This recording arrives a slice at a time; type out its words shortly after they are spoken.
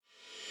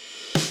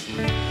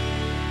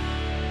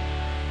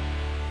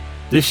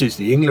This is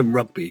the England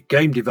Rugby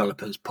Game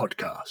Developers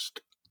podcast.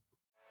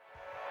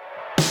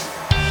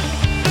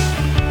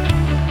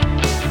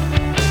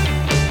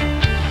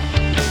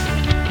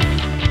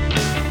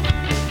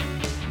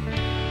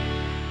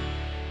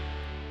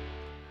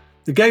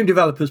 The Game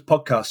Developers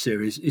podcast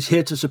series is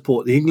here to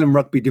support the England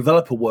Rugby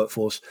Developer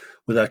workforce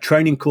with our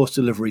training course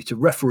delivery to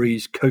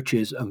referees,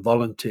 coaches and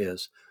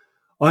volunteers.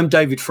 I'm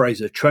David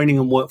Fraser, Training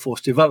and Workforce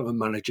Development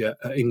Manager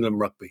at England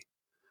Rugby.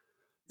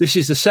 This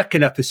is the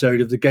second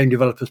episode of the Game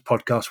Developers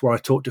podcast where I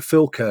talk to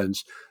Phil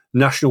Kearns,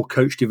 National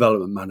Coach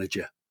Development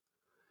Manager.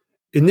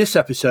 In this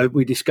episode,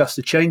 we discuss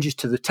the changes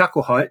to the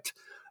tackle height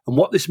and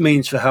what this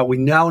means for how we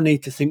now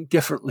need to think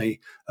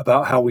differently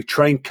about how we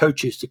train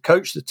coaches to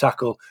coach the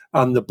tackle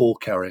and the ball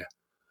carrier.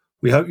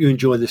 We hope you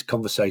enjoy this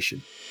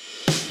conversation.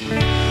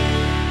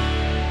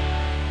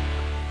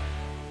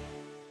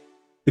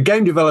 The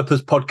Game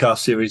Developers podcast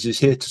series is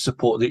here to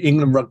support the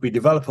England Rugby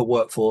Developer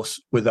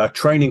workforce with our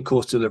training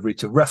course delivery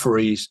to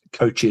referees,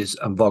 coaches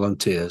and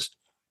volunteers.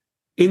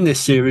 In this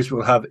series,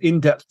 we'll have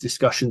in-depth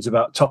discussions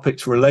about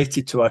topics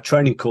related to our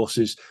training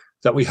courses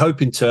that we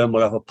hope in turn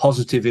will have a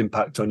positive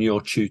impact on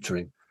your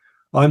tutoring.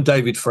 I'm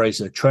David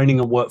Fraser, Training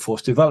and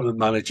Workforce Development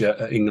Manager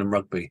at England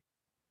Rugby.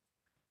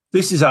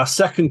 This is our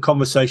second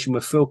conversation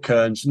with Phil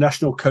Kearns,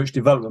 National Coach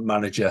Development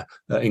Manager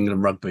at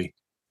England Rugby.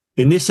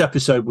 In this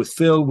episode with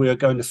Phil, we are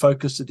going to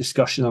focus the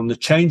discussion on the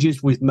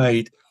changes we've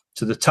made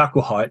to the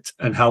tackle height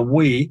and how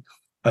we,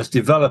 as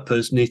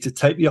developers, need to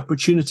take the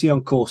opportunity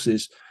on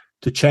courses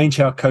to change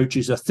how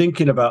coaches are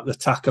thinking about the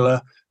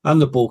tackler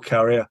and the ball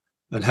carrier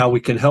and how we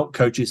can help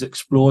coaches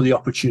explore the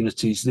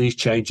opportunities these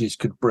changes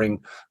could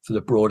bring for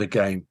the broader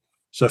game.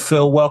 So,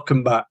 Phil,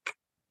 welcome back.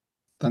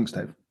 Thanks,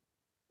 Dave.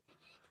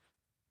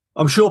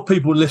 I'm sure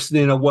people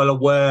listening are well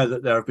aware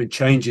that there have been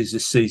changes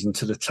this season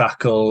to the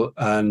tackle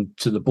and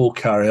to the ball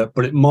carrier,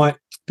 but it might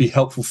be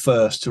helpful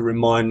first to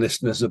remind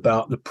listeners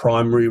about the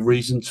primary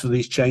reasons for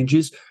these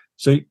changes.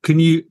 So can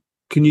you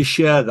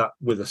share that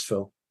with us,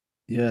 Phil?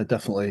 Yeah,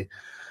 definitely.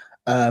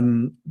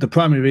 The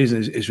primary reason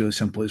is really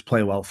simple. Is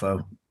player welfare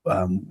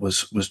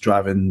was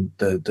driving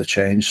the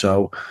change.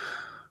 So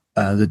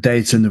the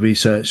data and the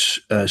research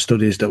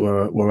studies that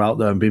were out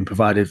there and being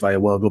provided via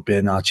World Rugby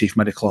and our chief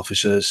medical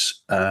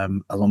officers,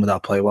 along with our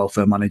player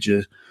welfare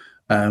manager,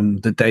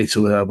 the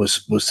data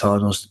was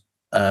telling us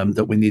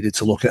that we needed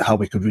to look at how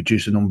we could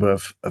reduce the number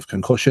of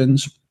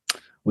concussions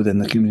within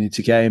the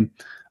community game.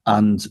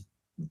 And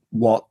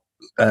what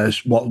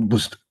was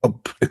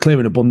clear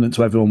and abundant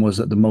to everyone was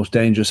that the most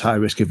dangerous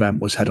high-risk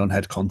event was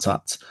head-on-head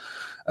contact.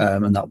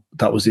 And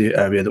that was the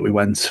area that we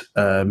went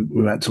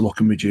to look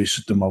and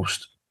reduce the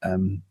most.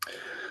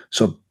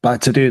 So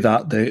to do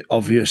that, the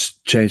obvious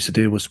change to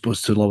do was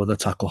to lower the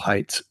tackle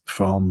height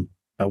from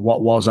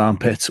what was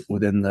armpit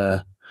within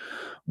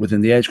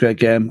the age grade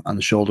game and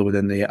the shoulder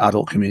within the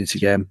adult community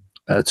game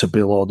to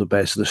below the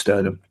base of the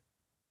sternum.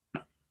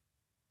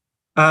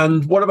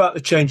 And what about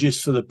the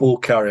changes for the ball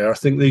carrier? I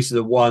think these are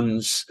the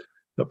ones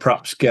that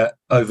perhaps get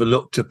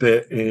overlooked a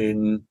bit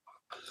in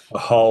the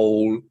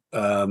whole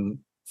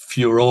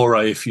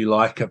furore, if you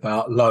like,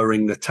 about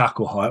lowering the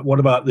tackle height. What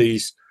about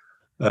these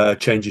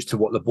changes to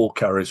what the ball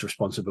carrier's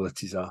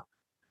responsibilities are?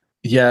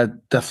 Yeah,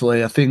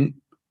 definitely. I think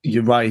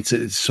you're right.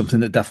 It's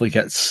something that definitely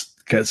gets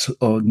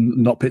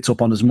not picked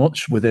up on as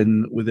much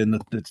within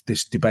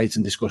this debate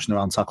and discussion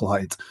around tackle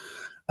height.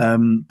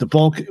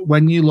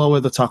 When you lower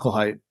the tackle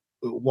height,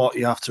 what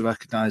you have to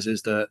recognise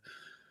is that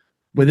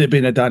with it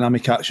being a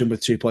dynamic action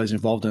with two players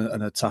involved,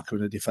 an attacker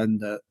and a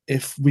defender,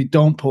 if we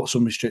don't put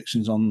some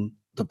restrictions on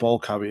the ball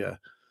carrier,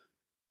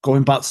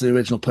 going back to the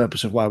original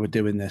purpose of why we're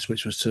doing this,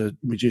 which was to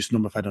reduce the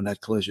number of head-on-head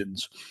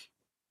collisions,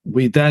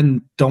 we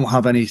then don't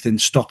have anything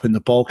stopping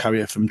the ball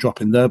carrier from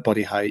dropping their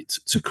body height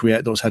to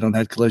create those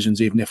head-on-head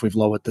collisions, even if we've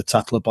lowered the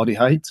tackler body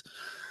height.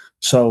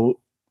 So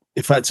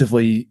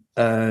effectively,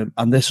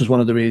 and this was one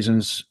of the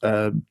reasons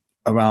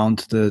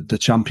around the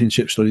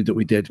championship study that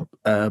we did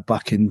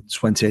back in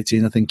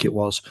 2018, I think it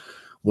was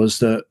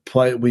that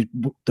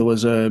there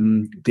was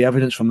the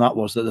evidence from that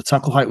was that the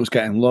tackle height was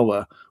getting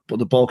lower, but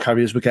the ball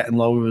carriers were getting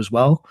lower as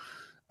well.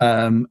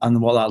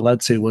 And what that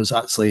led to was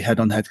actually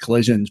head-on-head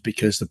collisions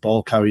because the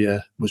ball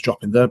carrier was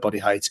dropping their body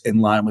height in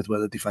line with where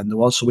the defender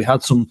was. So we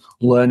had some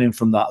learning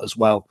from that as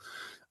well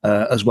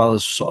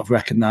as sort of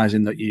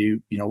recognising that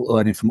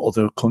learning from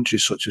other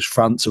countries such as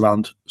France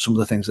around some of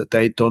the things that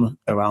they'd done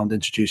around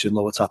introducing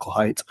lower tackle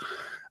height.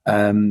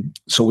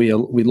 So we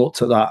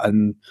looked at that,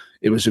 and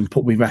it was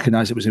we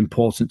recognised it was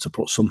important to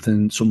put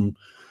some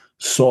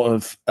sort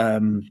of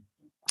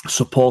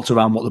support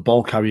around what the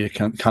ball carrier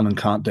can and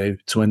can't do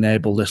to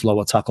enable this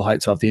lower tackle height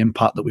to have the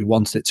impact that we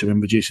wanted it to in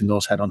reducing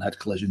those head-on-head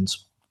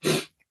collisions.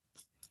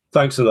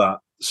 Thanks for that.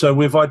 So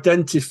we've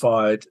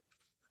identified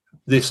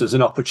this as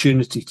an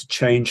opportunity to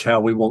change how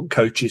we want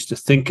coaches to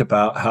think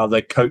about how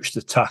they coach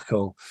the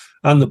tackle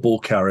and the ball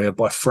carrier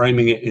by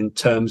framing it in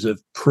terms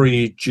of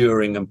pre,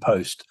 during and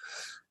post.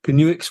 Can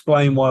you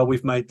explain why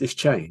we've made this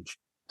change?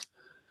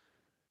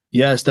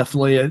 Yes,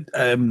 definitely.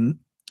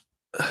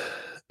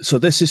 So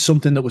this is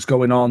something that was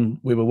going on.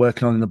 We were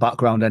working on in the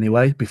background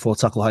anyway before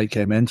Tackle Height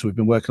came in. So we've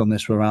been working on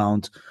this for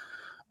around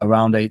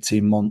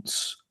 18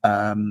 months,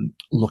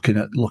 looking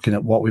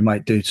at what we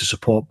might do to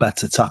support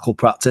better tackle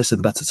practice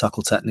and better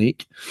tackle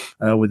technique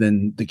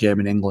within the game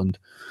in England.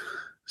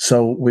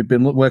 So we've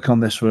been working on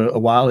this for a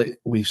while.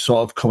 We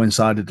sort of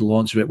coincided the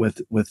launch of it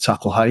with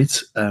Tackle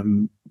Height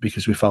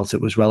because we felt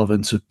it was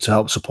relevant to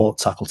help support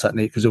tackle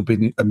technique, because there would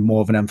be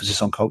more of an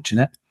emphasis on coaching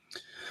it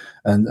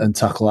and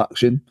tackle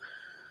action.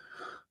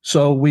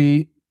 So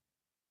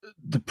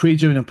the pre,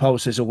 during, and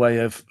post is a way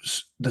of,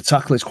 the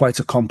tackle is quite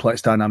a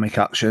complex dynamic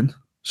action.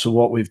 So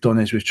what we've done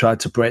is we've tried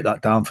to break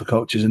that down for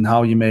coaches and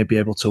how you may be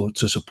able to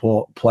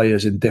support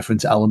players in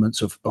different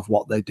elements of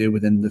what they do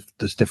within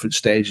the different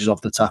stages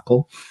of the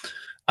tackle.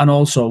 And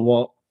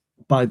also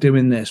by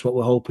doing this, what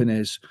we're hoping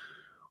is,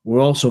 we're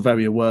also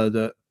very aware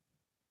that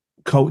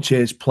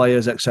coaches,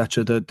 players,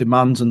 etc., the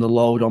demands and the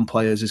load on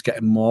players is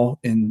getting more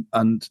in,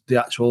 and the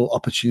actual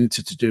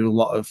opportunity to do a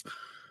lot of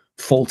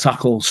full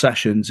tackle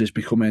sessions is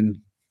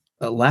becoming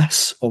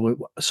less.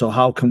 So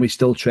how can we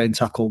still train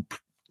tackle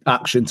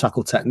action,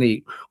 tackle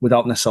technique,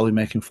 without necessarily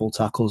making full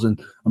tackles, and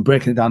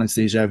breaking it down into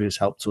these areas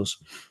helped us.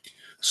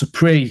 So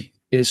pre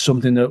is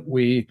something that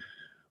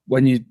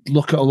when you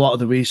look at a lot of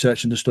the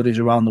research and the studies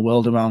around the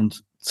world around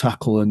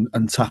tackle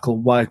and tackle,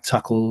 why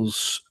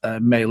tackles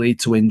may lead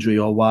to injury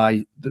or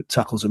why the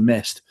tackles are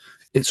missed,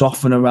 it's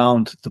often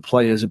around the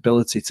player's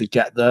ability to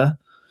get there,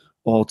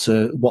 or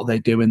to what they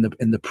do in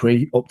the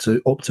pre, up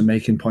to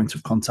making point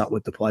of contact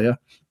with the player,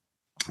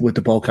 with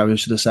the ball carrier,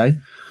 should I say.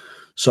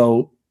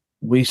 So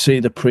we see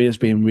the pre as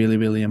being really,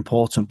 really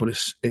important, but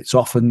it's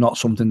often not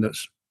something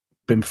that's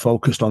been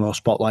focused on or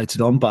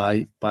spotlighted on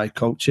by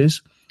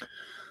coaches.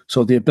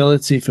 So the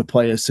ability for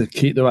players to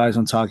keep their eyes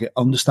on target,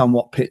 understand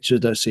what picture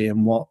they're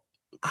seeing,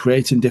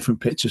 creating different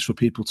pictures for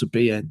people to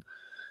be in,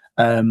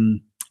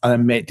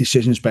 and make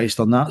decisions based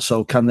on that.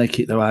 So can they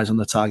keep their eyes on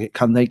the target?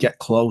 Can they get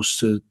close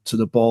to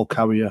the ball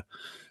carrier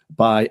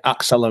by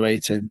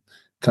accelerating?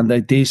 Can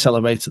they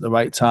decelerate at the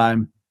right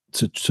time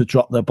to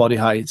drop their body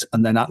height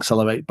and then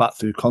accelerate back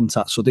through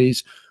contact? So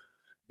these,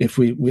 if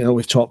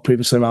we've talked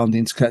previously around the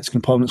interconnected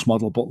components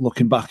model, but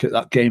looking back at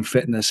that game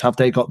fitness, have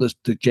they got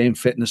the game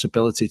fitness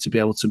ability to be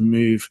able to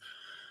move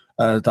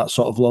that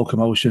sort of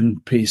locomotion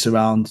piece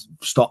around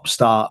stop,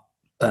 start,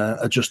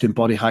 adjusting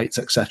body heights,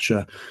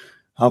 etc.?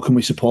 How can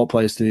we support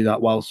players to do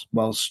that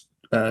whilst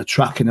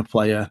tracking a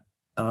player,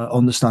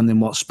 understanding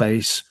what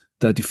space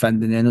they're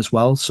defending in as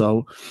well?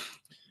 So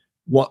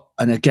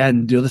and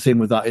again, the other thing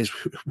with that is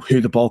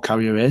who the ball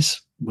carrier is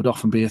would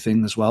often be a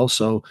thing as well.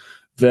 So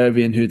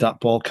varying who that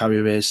ball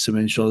carrier is to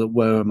ensure that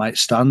where it might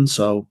stand.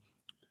 So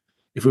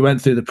if we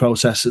went through the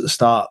process at the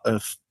start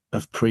of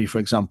pre, for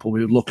example,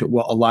 we would look at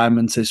what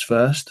alignment is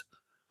first.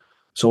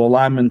 So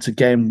alignment,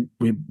 again,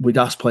 we'd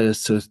ask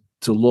players to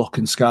look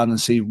and scan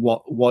and see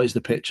what is the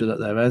picture that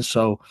there is.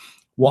 So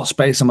what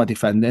space am I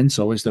defending?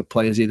 So is the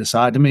players either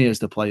side of me? Is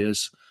the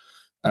players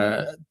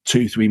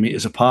 2-3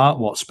 meters apart?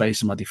 What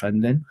space am I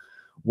defending?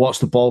 What's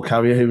the ball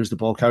carrier? Who is the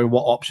ball carrier?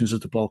 What options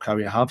does the ball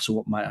carrier have? So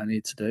what might I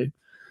need to do?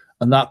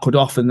 And that could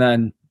often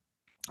then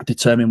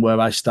determine where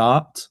I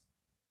start.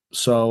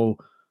 So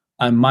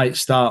I might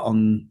start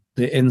on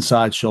the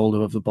inside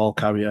shoulder of the ball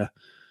carrier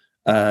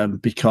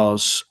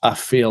because I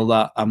feel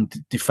that I'm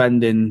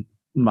defending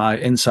my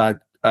inside.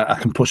 I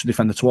can push the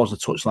defender towards the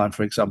touchline,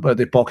 for example,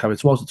 the ball carrier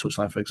towards the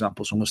touchline, for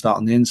example. So I'm going to start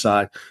on the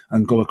inside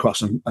and go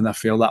across, and I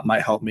feel that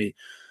might help me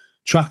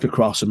track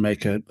across and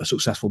make a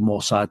successful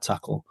more side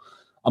tackle.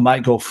 I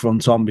might go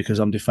front on because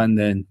I'm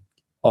defending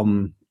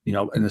on,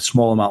 in a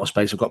small amount of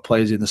space. I've got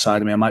players either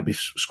side of me. I might be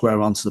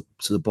square on to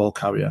the ball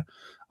carrier.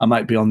 I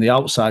might be on the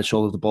outside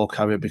shoulder of the ball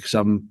carrier because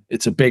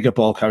it's a bigger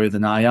ball carrier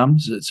than I am.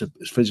 So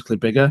it's physically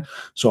bigger.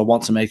 So I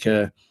want to make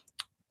a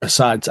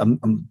side.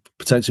 I'm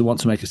potentially want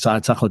to make a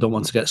side tackle. I don't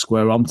want to get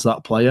square on to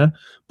that player,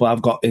 but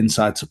I've got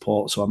inside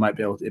support, so I might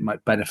be able. It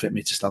might benefit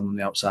me to stand on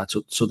the outside.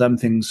 So them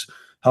things,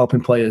 helping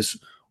players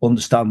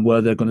understand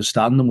where they're going to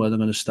stand and where they're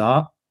going to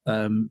start.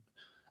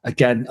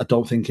 Again, I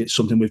don't think it's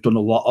something we've done a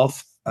lot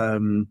of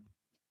and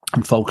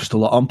focused a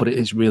lot on, but it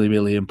is really,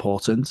 really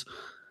important.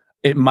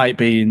 It might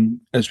be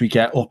as we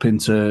get up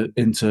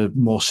into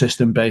more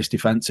system-based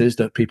defenses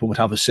that people would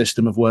have a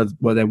system of where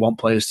they want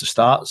players to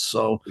start.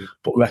 So,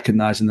 but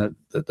recognizing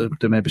that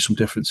there may be some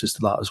differences to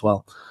that as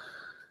well.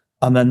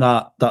 And then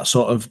that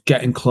sort of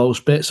getting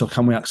close bit. So,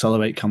 can we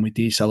accelerate? Can we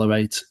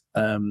decelerate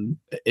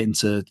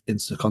into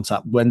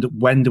contact?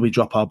 When do we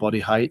drop our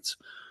body height?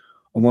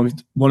 And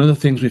one of the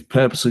things we've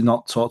purposely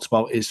not talked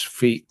about is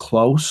feet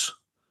close.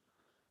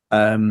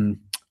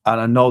 And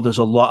I know there's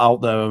a lot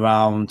out there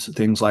around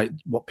things like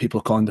what people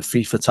are calling the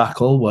FIFA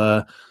tackle,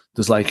 where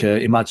there's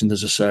imagine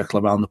there's a circle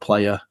around the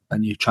player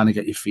and you're trying to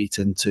get your feet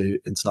into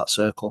that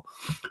circle.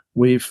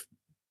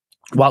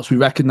 Whilst we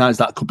recognise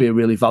that could be a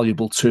really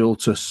valuable tool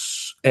to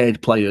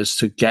aid players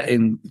to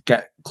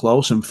get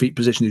close, and feet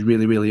position is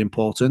really, really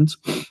important.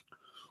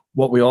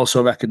 What we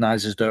also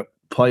recognise is that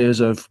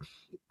players of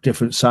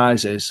different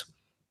sizes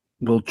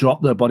will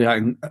drop their body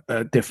height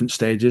at different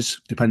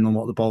stages depending on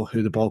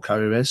who the ball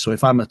carrier is. So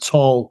if I'm a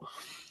tall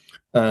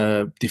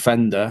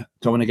defender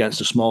going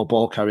against a small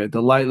ball carrier,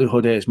 the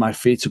likelihood is my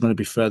feet are going to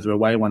be further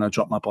away when I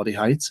drop my body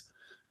height,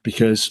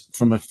 because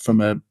from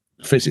a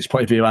physics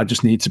point of view, I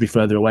just need to be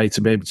further away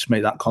to be able to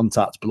make that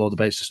contact below the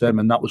base of stem.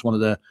 And that was one of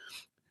the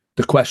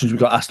questions we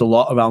got asked a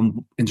lot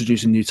around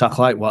introducing new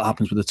tackle height. What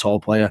happens with a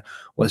tall player?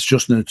 Well, it's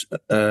just an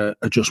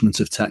adjustment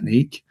of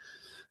technique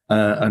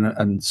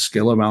and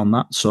skill around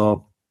that.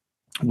 So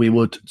we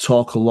would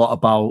talk a lot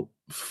about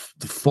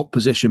the foot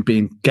position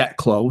being get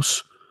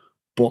close,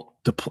 but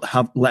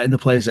letting the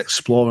players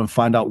explore and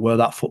find out where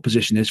that foot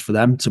position is for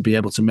them to be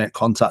able to make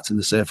contact in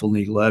the safe and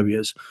legal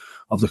areas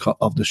of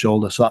the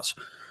shoulder. So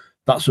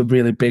that's a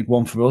really big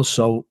one for us.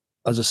 So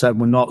as I said,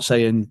 we're not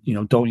saying,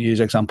 don't use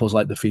examples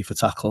like the FIFA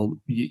tackle.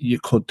 You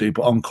could do,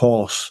 but on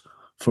course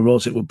for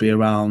us, it would be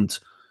around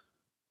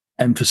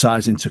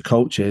emphasizing to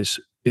coaches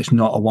it's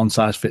not a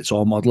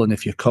one-size-fits-all model. And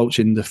if you're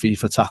coaching the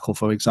FIFA tackle,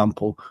 for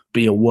example,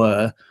 be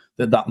aware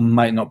that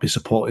might not be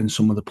supporting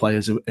some of the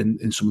players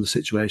in some of the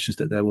situations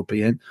that they will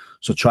be in.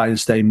 So try and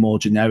stay more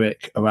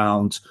generic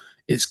around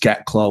it's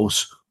get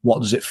close.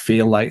 What does it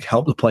feel like?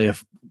 Help the player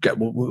get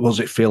what does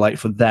it feel like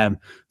for them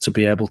to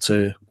be able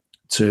to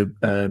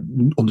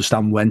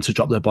understand when to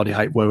drop their body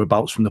height,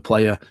 whereabouts from the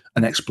player,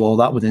 and explore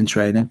that within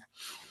training.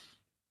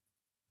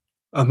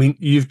 I mean,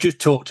 you've just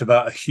talked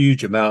about a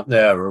huge amount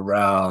there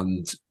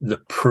around the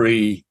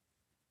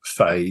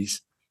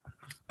pre-phase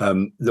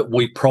that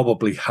we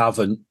probably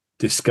haven't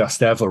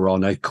discussed ever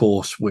on a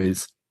course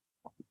with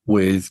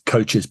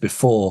coaches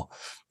before.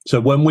 So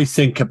when we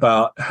think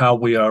about how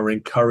we are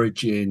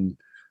encouraging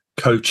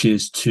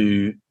coaches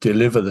to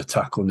deliver the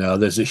tackle now,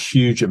 there's a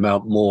huge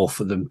amount more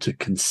for them to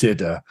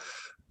consider.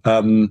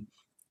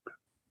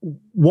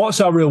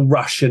 What's our real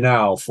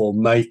rationale for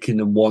making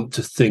them want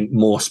to think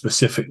more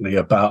specifically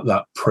about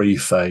that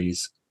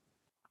pre-phase?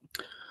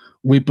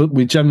 We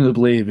generally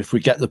believe if you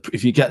get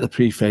the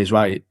pre-phase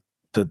right,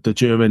 the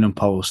during and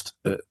post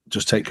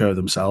just take care of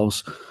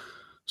themselves.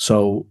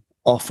 So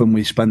often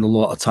we spend a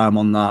lot of time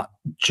on that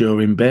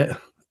during bit,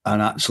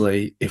 and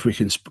actually, if we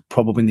can,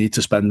 probably need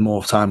to spend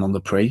more time on the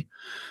pre,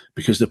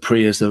 because the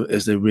pre is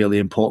the really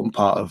important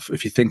part of.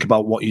 If you think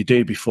about what you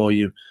do before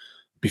you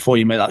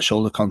make that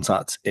shoulder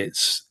contact,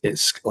 it's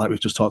like we've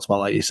just talked about,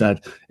 like you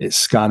said, it's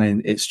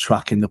scanning, it's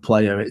tracking the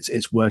player,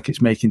 it's work,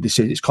 it's making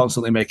decisions, it's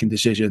constantly making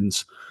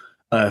decisions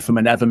from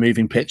an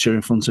ever-moving picture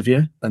in front of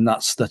you. And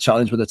that's the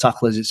challenge with the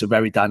tackle, is it's a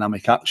very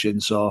dynamic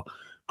action, so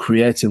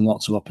creating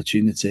lots of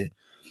opportunity.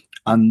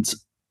 And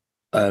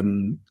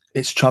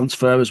it's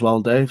transfer as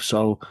well, Dave,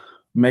 so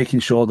making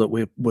sure that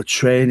we're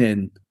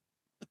training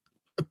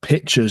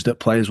pictures that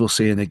players will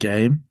see in a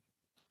game.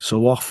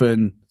 So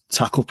often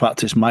tackle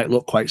practice might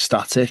look quite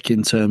static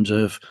in terms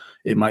of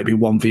it might be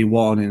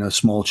 1v1 in a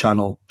small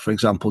channel, for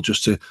example,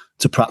 just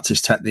to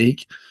practice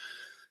technique.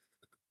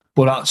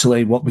 But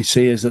actually what we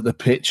see is that the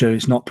picture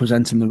is not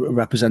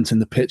representing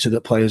the picture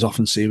that players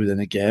often see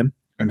within a game.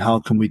 And how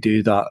can we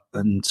do that?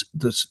 And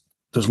there's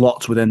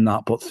lots within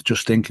that, but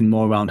just thinking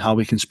more around how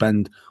we can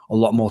spend a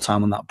lot more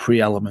time on that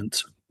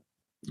pre-element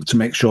to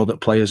make sure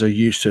that players are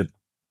used to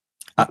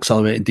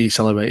accelerating,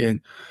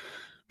 decelerating,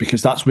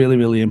 because that's really,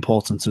 really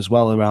important as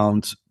well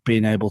around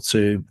being able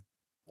to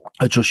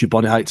adjust your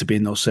body height to be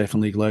in those safe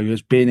and legal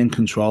areas, being in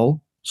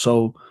control.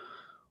 So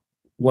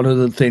one of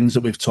the things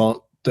that we've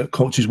taught, that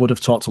coaches would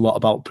have talked a lot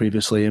about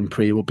previously in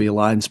pre, would be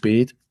line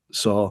speed.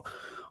 So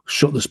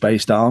shut the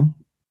space down,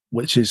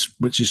 which is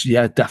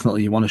yeah,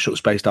 definitely you want to shut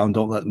space down,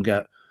 don't let them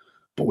get,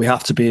 but we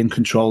have to be in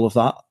control of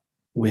that.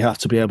 We have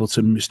to be able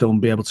to still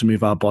be able to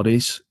move our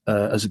bodies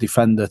as a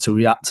defender to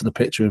react to the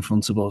picture in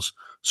front of us.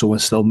 So we're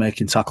still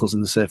making tackles in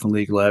the safe and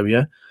legal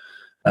area.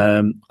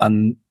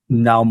 And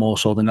now more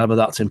so than ever,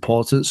 that's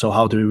important. So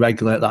how do we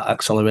regulate that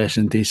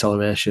acceleration and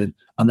deceleration,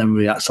 and then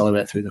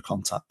re-accelerate through the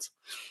contact?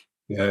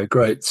 Yeah,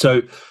 great.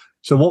 So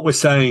what we're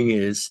saying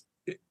is,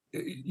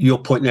 your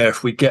point there,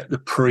 if we get the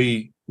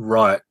pre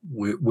right,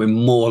 we're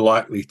more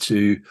likely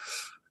to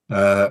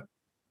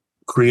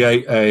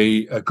create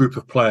a group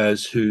of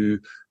players who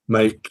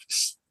make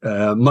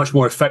much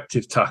more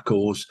effective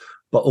tackles,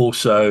 but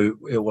also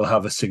it will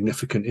have a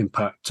significant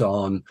impact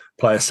on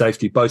player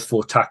safety, both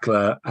for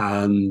tackler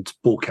and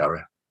ball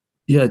carrier.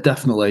 Yeah,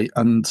 definitely.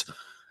 And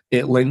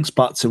it links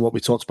back to what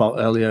we talked about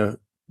earlier.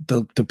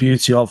 The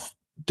beauty of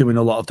doing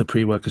a lot of the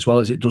pre-work as well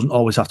is it doesn't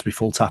always have to be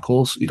full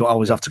tackles. You don't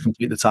always have to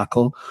complete the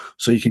tackle.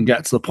 So you can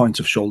get to the point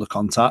of shoulder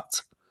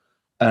contact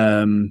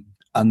and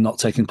not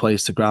taking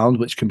players to ground,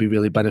 which can be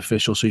really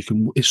beneficial. So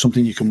it's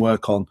something you can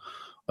work on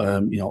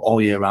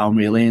all year round,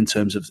 really, in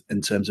terms of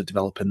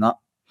developing that.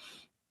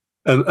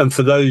 And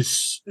for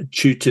those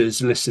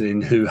tutors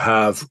listening who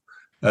have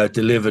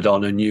delivered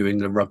on a New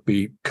England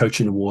Rugby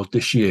Coaching Award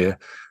this year,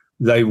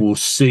 they will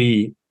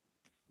see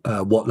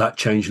what that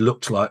change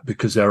looked like,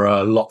 because there are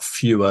a lot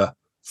fewer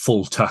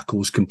full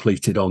tackles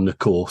completed on the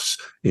course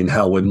in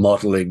how we're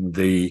modelling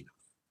the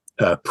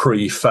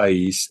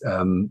pre-phase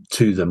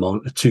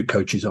to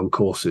coaches on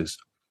courses.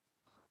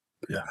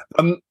 Yeah.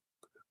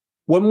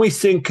 When we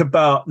think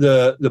about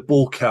the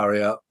ball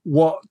carrier,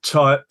 what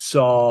types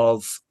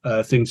of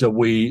things are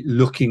we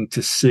looking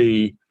to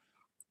see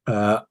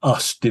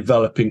us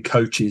developing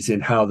coaches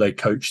in how they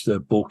coach the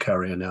ball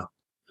carrier now?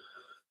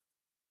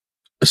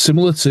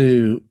 Similar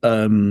to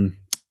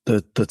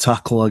the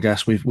tackle, I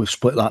guess we've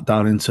split that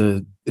down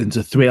into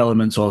 3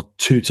 elements, or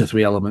 2 to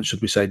 3 elements,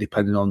 should we say,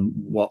 depending on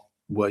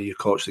where you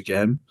coach the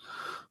game.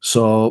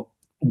 So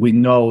we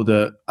know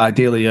that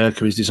ideally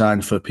ERCA is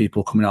designed for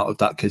people coming out of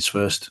that kids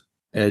first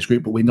age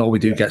group, but we know we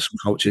do get some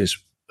coaches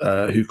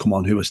who come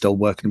on who are still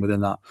working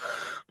within that.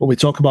 But we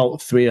talk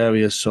about 3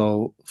 areas: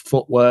 so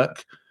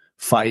footwork,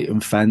 fight,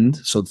 and fend.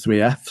 So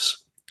 3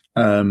 Fs.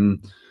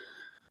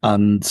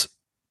 And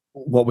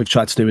what we've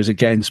tried to do is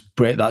again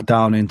break that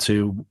down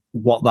into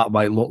what that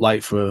might look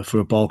like for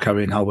a ball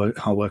carrier and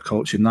how we're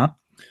coaching that.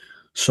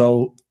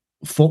 So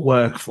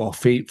footwork, or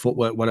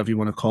footwork, whatever you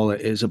want to call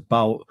it, is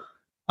about,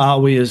 are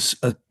we as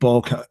a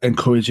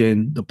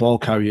encouraging the ball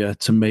carrier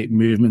to make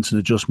movements and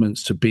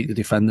adjustments to beat the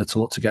defender, to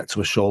look to get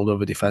to a shoulder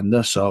of a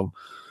defender. So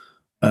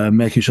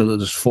making sure that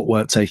there's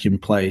footwork taking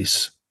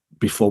place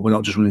before we're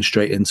not just running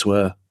straight into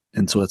a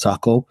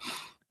tackle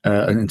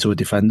and into a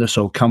defender.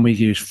 So can we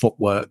use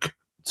footwork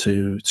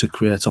to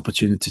create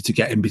opportunity to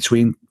get in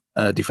between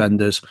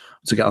defenders,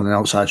 to get on an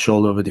outside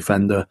shoulder of a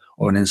defender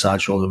or an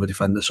inside shoulder of a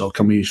defender? So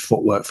can we use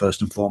footwork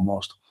first and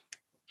foremost?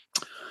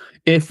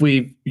 If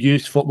we've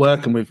used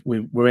footwork and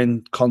we're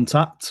in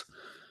contact,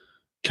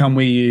 can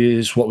we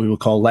use what we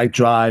would call leg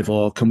drive,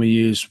 or can we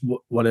use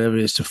whatever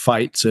it is to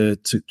fight to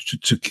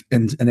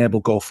enable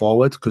go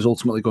forward? Because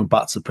ultimately, going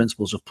back to the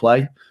principles of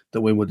play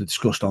that we would have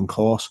discussed on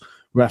course,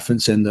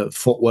 referencing that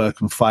footwork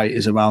and fight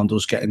is around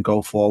us getting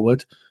go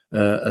forward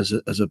as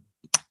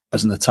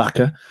an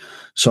attacker.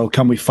 So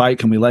can we fight?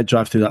 Can we leg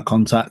drive through that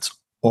contact,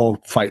 or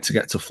fight to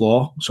get to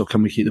floor? So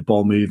can we keep the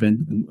ball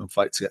moving and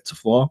fight to get to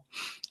floor?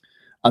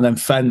 And then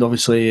fend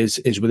obviously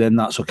is within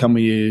that. So can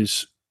we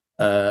use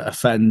a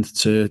fend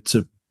to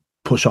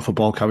push off a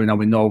ball carrier? Now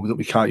we know that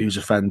we can't use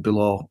a fend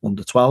below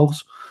under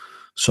 12s,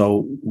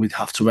 so we'd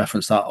have to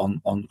reference that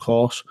on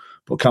course.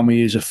 But can we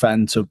use a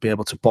fend to be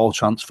able to ball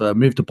transfer,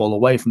 move the ball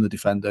away from the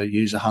defender,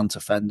 use a hand to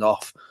fend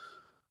off?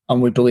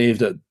 And we believe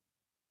that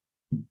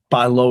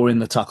by lowering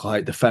the tackle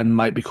height, the fend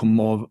might become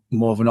more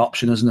of an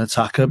option as an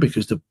attacker,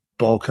 because the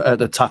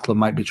tackler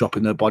might be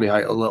dropping their body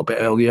height a little bit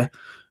earlier,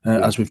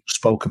 as we've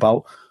spoke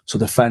about. So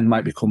the fend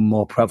might become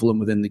more prevalent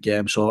within the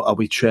game. So are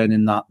we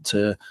training that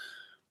to?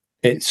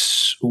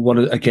 It's one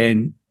of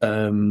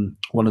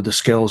the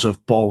skills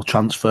of ball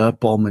transfer,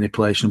 ball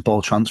manipulation,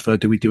 ball transfer.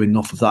 Do we do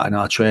enough of that in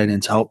our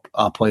training to help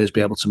our players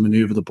be able to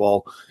maneuver the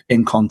ball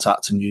in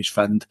contact and use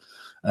fend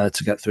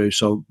to get through?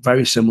 So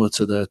very similar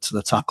to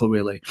the tackle,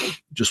 really.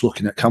 Just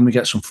looking at, can we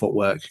get some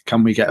footwork?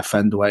 Can we get a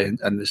fend away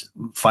and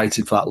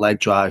fighting for that leg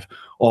drive,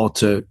 or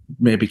to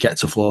maybe get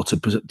to floor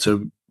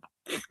to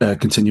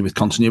continue with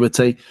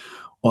continuity,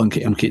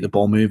 and keep the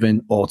ball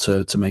moving, or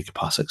to make a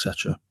pass,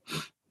 etc.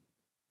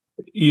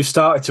 You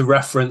started to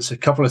reference a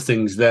couple of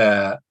things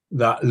there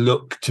that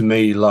look to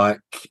me like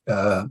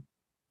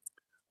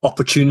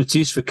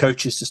opportunities for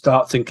coaches to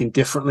start thinking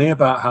differently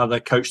about how they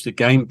coach the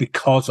game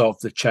because of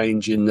the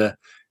change in the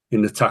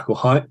tackle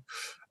height.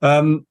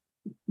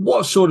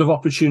 What sort of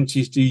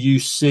opportunities do you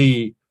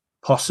see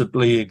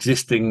possibly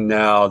existing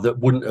now that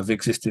wouldn't have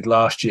existed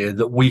last year,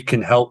 that we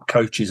can help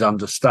coaches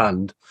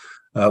understand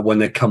when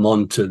they come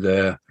on to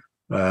their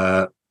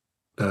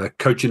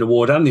coaching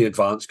award and the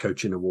advanced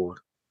coaching award?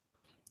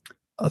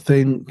 I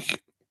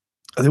think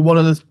one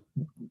of the,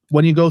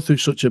 when you go through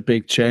such a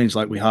big change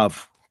like we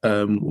have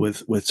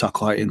with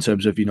tackle height, in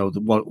terms of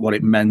what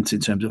it meant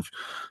in terms of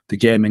the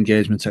game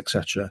engagement,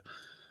 etc.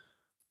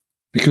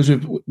 Because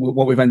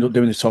what we've ended up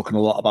doing is talking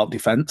a lot about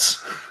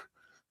defence,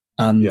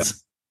 and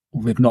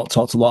we've not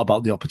talked a lot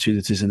about the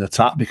opportunities in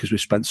attack, because we've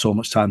spent so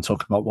much time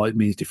talking about what it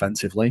means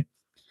defensively.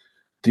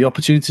 The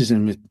opportunities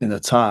in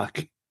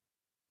attack,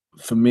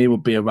 for me,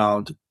 would be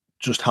around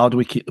just how do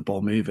we keep the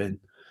ball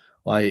moving.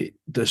 Like,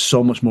 there's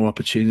so much more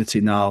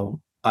opportunity now,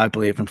 I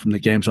believe, and from the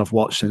games I've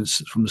watched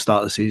from the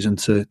start of the season,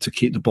 to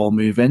keep the ball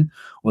moving,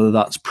 whether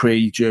that's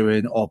pre,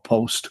 during, or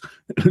post,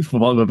 for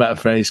want of a better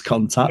phrase,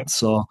 contact.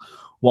 So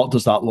what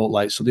does that look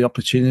like? So the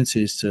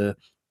opportunities to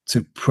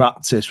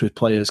practice with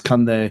players,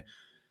 can they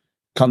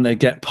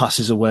get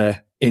passes away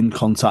in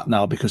contact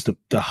now, because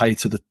the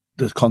height of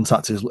the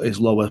contact is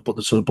lower, but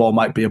the ball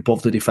might be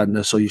above the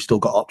defender, so you've still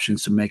got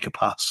options to make a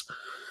pass.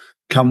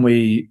 Can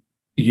we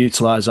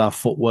utilize our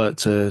footwork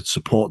to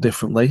support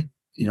differently?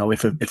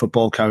 If a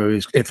ball carrier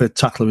if a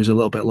tackler is a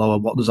little bit lower,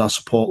 what does our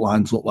support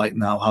lines look like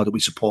now? How do we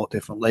support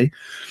differently,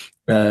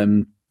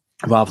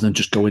 rather than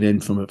just going in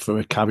for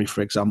a carry,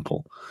 for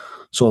example?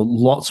 So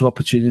lots of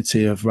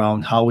opportunity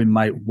around how we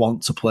might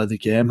want to play the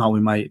game, how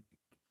we might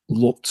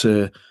look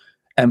to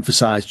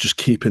emphasize just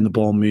keeping the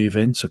ball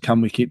moving. So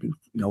can we keep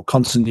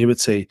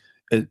continuity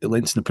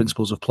linked to the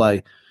principles of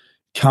play?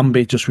 Can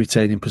be just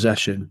retaining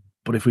possession.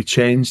 But if we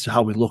change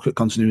how we look at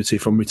continuity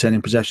from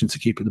retaining possession to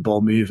keeping the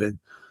ball moving,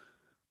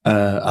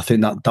 I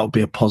think that would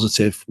be a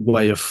positive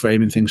way of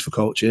framing things for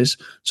coaches.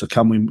 So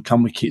can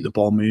we keep the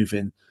ball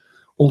moving?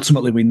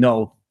 Ultimately, we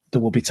know there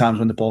will be times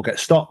when the ball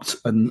gets stopped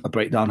and a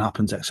breakdown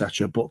happens,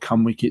 etc. But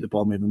can we keep the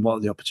ball moving? What are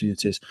the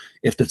opportunities?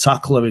 If the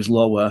tackler is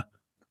lower,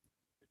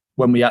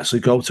 when we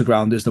actually go to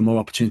ground, is there more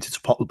opportunity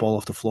to pop the ball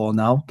off the floor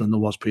now than there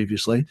was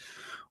previously?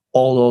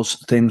 All those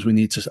things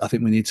I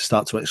think we need to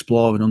start to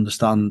explore and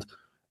understand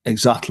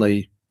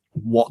exactly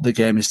what the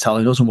game is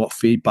telling us and what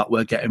feedback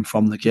we're getting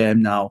from the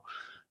game now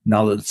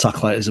that the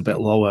tackle height is a bit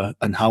lower,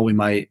 and how we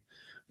might.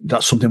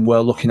 That's something we're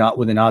looking at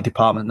within our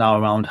department now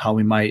around how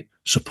we might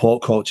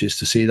support coaches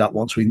to see that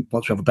once we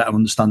have a better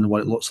understanding of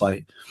what it looks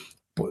like.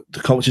 But the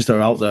coaches that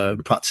are out there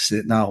practicing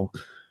it now,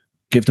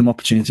 give them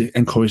opportunity,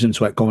 encourage them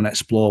to go and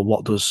explore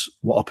what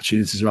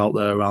opportunities are out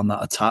there around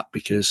that attack,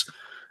 because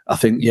I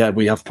think,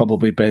 we have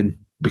probably been,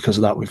 because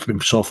of that, we've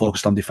been so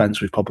focused on defence,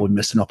 we've probably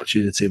missed an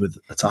opportunity with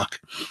attack.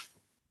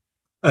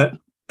 And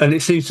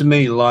it seems to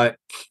me like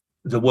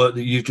the work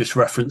that you just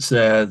referenced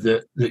there,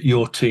 that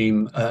your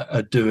team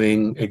are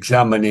doing,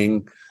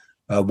 examining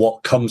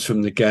what comes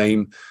from the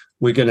game.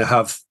 We're going to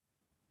have,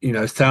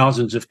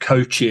 thousands of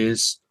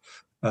coaches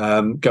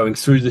going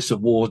through this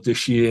award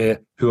this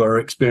year who are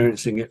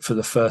experiencing it for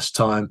the first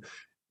time.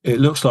 It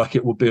looks like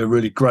it will be a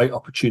really great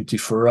opportunity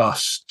for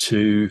us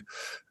to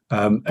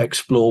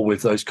explore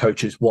with those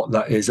coaches what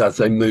that is as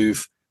they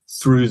move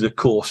through the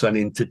course and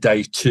into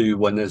day 2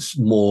 when there's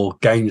more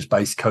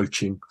games-based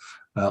coaching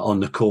on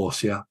the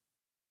course. Yeah.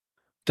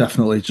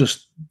 Definitely,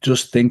 just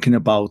thinking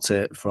about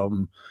it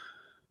from,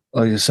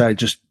 like I say,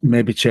 just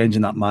maybe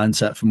changing that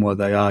mindset from where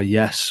they are.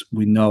 Yes,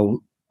 we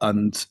know,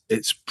 and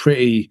it's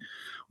pretty.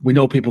 We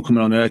know people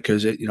coming on here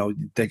because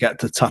they get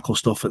to tackle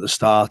stuff at the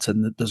start,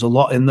 and there's a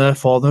lot in there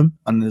for them,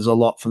 and there's a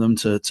lot for them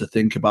to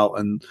think about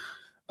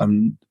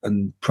and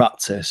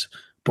practice.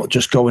 But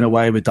just going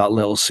away with that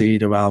little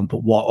seed around,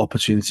 but what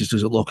opportunities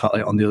does it look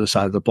like on the other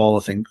side of the ball?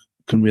 I think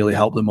can really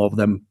help them over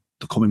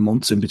the coming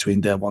months in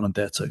between day 1 and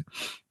day 2.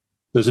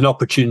 There's an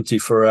opportunity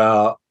for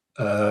our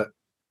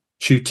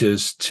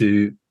tutors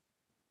to,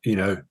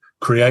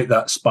 create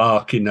that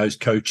spark in those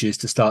coaches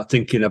to start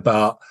thinking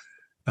about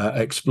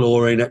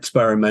exploring,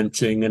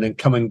 experimenting, and then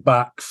coming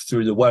back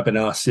through the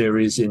webinar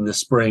series in the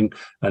spring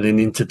and then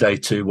into day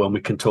 2 when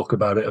we can talk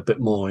about it a bit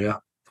more. Yeah.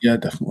 Yeah,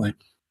 definitely.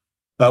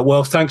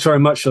 Well, thanks very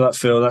much for that,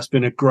 Phil. That's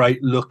been a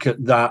great look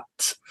at that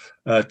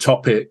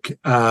topic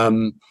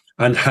and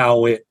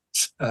how it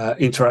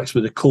interacts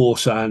with the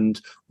course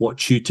and what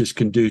tutors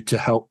can do to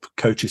help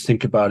coaches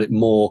think about it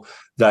more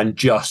than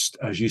just,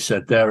 as you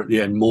said there at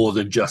the end, more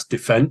than just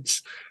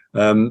defence.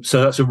 So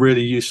that's a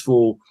really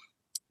useful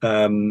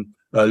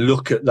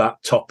look at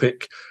that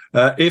topic.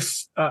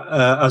 If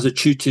as a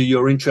tutor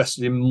you're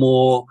interested in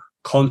more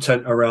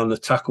content around the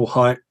tackle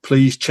height,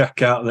 please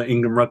check out the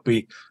England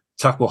Rugby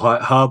Tackle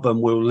Height Hub, and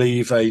we'll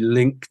leave a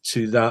link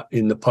to that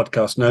in the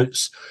podcast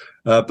notes.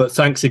 But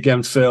thanks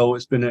again, Phil.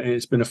 It's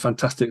been a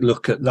fantastic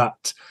look at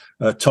that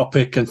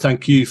topic, and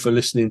thank you for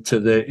listening to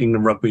the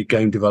England Rugby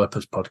Game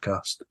Developers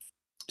podcast.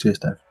 Cheers,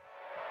 Dave.